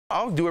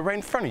I'll do it right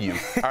in front of you.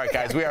 All right,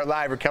 guys, we are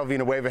live. Raquel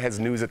Villanueva has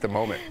news at the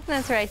moment.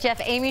 That's right, Jeff.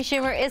 Amy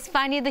Schumer is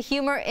finding the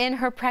humor in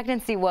her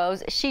pregnancy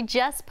woes. She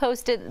just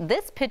posted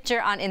this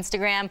picture on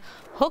Instagram,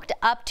 hooked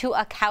up to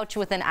a couch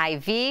with an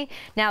IV.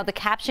 Now, the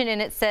caption in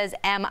it says,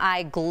 "Am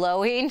I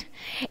glowing?"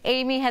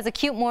 Amy has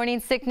acute morning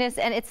sickness,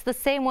 and it's the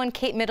same one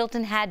Kate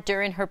Middleton had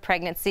during her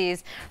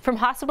pregnancies. From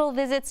hospital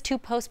visits to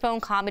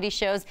postponed comedy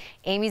shows,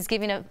 Amy's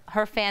giving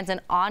her fans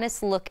an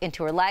honest look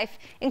into her life,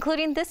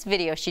 including this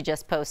video she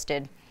just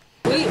posted.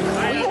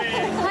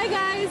 Hi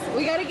guys,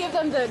 we gotta give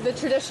them the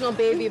traditional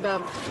baby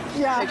bump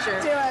picture.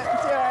 Do it.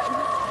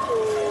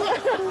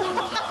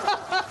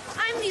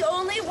 I'm the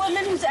only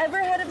woman who's ever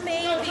had a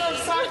baby.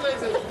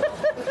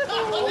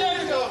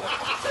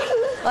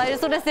 Well, I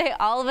just want to say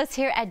all of us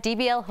here at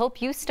DBL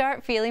hope you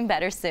start feeling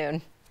better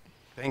soon.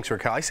 Thanks,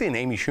 Raquel. I see an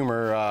Amy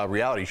Schumer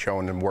reality show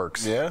in the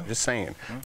works. Yeah? Just saying.